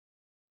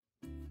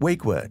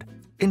wake word,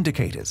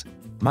 indicators,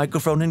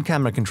 microphone and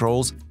camera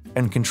controls,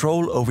 and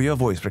control over your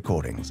voice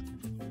recordings.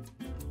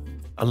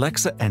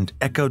 Alexa and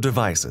Echo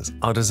devices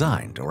are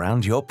designed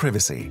around your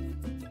privacy.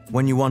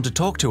 When you want to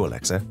talk to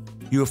Alexa,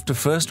 you have to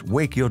first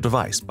wake your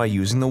device by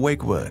using the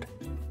wake word.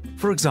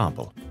 For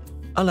example,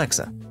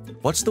 Alexa,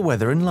 what's the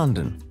weather in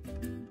London?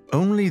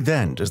 Only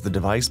then does the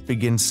device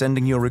begin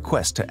sending your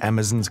request to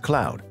Amazon's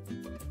cloud,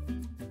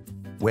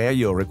 where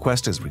your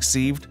request is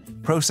received,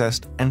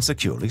 processed, and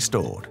securely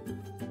stored.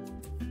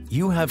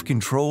 You have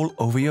control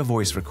over your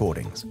voice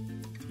recordings.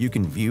 You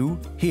can view,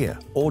 hear,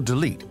 or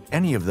delete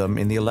any of them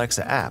in the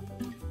Alexa app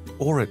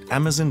or at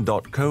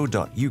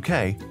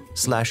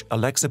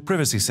amazon.co.uk/Alexa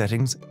privacy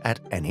settings at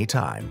any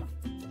time.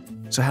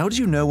 So how do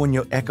you know when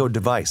your Echo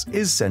device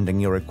is sending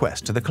your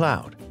request to the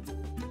cloud?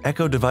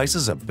 Echo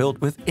devices are built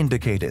with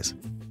indicators,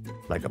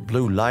 like a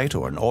blue light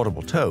or an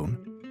audible tone,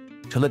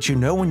 to let you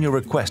know when your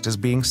request is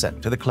being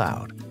sent to the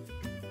cloud.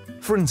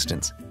 For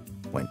instance,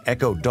 when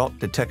Echo Dot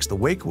detects the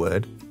wake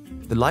word,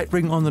 the light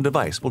ring on the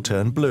device will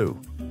turn blue.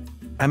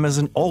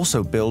 Amazon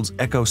also builds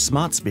Echo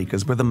smart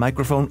speakers with a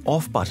microphone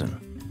off button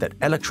that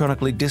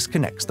electronically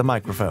disconnects the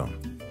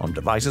microphone. On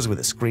devices with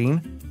a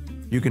screen,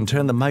 you can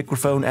turn the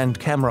microphone and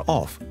camera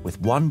off with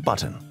one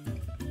button.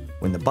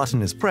 When the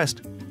button is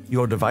pressed,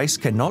 your device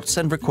cannot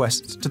send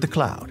requests to the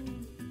cloud,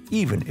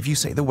 even if you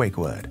say the wake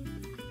word.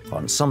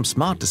 On some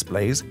smart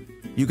displays,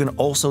 you can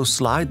also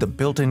slide the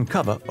built-in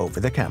cover over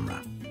the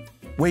camera.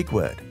 Wake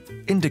word,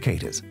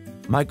 indicators,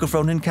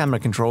 microphone and camera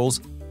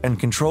controls, and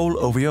control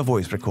over your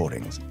voice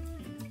recordings.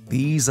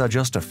 These are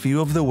just a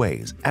few of the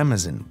ways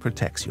Amazon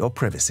protects your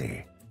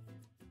privacy.